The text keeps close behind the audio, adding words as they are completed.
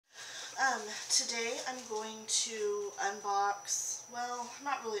Today I'm going to unbox, well,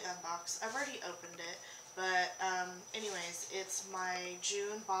 not really unbox, I've already opened it, but anyways, it's my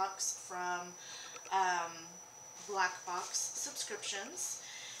June box from Black Box Subscriptions,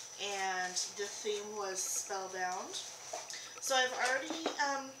 and the theme was Spellbound. So I've already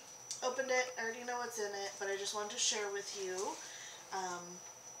opened it, I already know what's in it, but I just wanted to share with you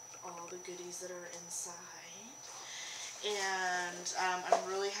all the goodies that are inside. And I'm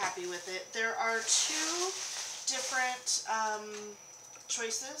really happy with it. There are two different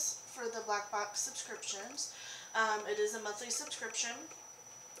choices for the Black Box subscriptions. It is a monthly subscription,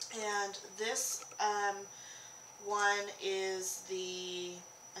 and this one is the,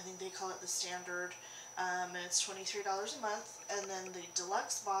 I think they call it the standard, and it's $23 a month. And then the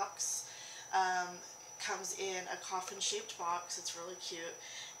deluxe box comes in a coffin-shaped box. It's really cute,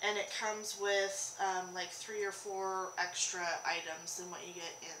 and it comes with like 3 or 4 extra items than what you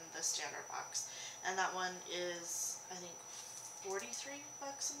get in the standard box. And that one is, I think, $43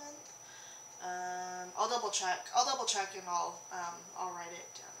 a month. I'll double check and I'll write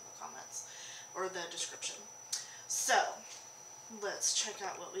it down in the comments or the description. So let's check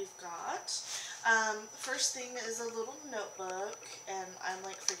out what we've got. First thing is a little notebook, and I'm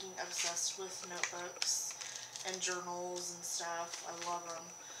like freaking obsessed with notebooks and journals and stuff. I love them.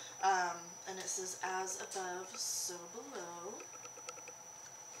 And it says, "As above, so below."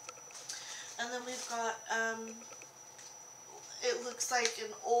 And then we've got, it looks like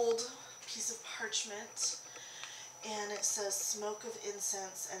an old piece of parchment, and it says, "Smoke of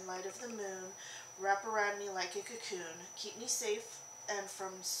incense and light of the moon wrap around me like a cocoon, keep me safe and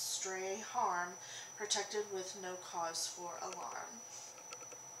from stray harm, protected with no cause for alarm."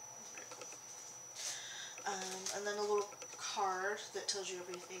 Very cool. And then a little card that tells you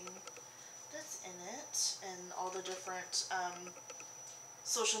everything that's in it and all the different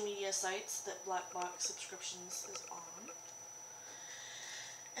social media sites that Black Box Subscriptions is on.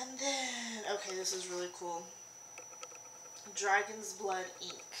 And then, okay, this is really cool. Dragon's Blood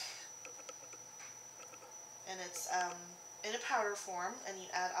ink. And it's in a powder form, and you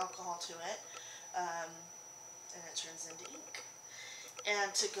add alcohol to it, and it turns into ink.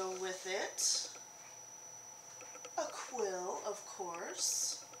 And to go with it, a quill, of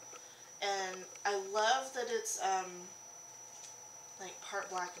course. And I love that it's like part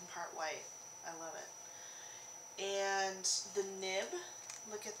black and part white. I love it. And the nib,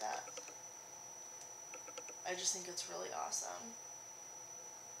 look at that. I just think it's really awesome.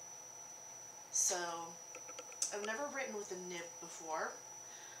 So I've never written with a nib before,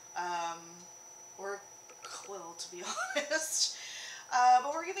 or a quill, to be honest,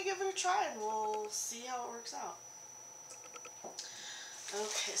 but we're going to give it a try and we'll see how it works out.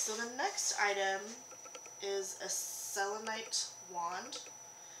 Okay, so the next item is a selenite wand,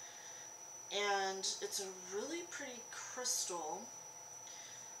 and it's a really pretty crystal.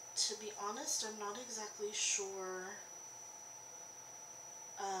 To be honest, I'm not exactly sure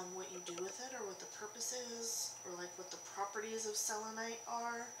what you do with it or what the purpose is, or like what the properties of selenite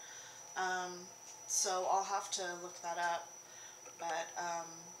are. So I'll have to look that up, but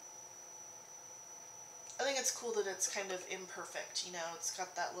I think it's cool that it's kind of imperfect, you know, it's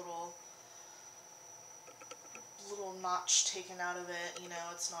got that little notch taken out of it, you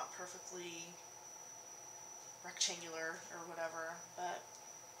know, it's not perfectly rectangular or whatever. But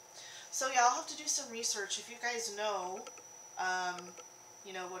so yeah, I'll have to do some research. If you guys know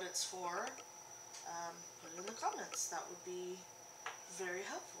you know what it's for, put it in the comments. That would be very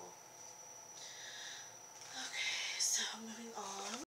helpful. Okay, so moving on.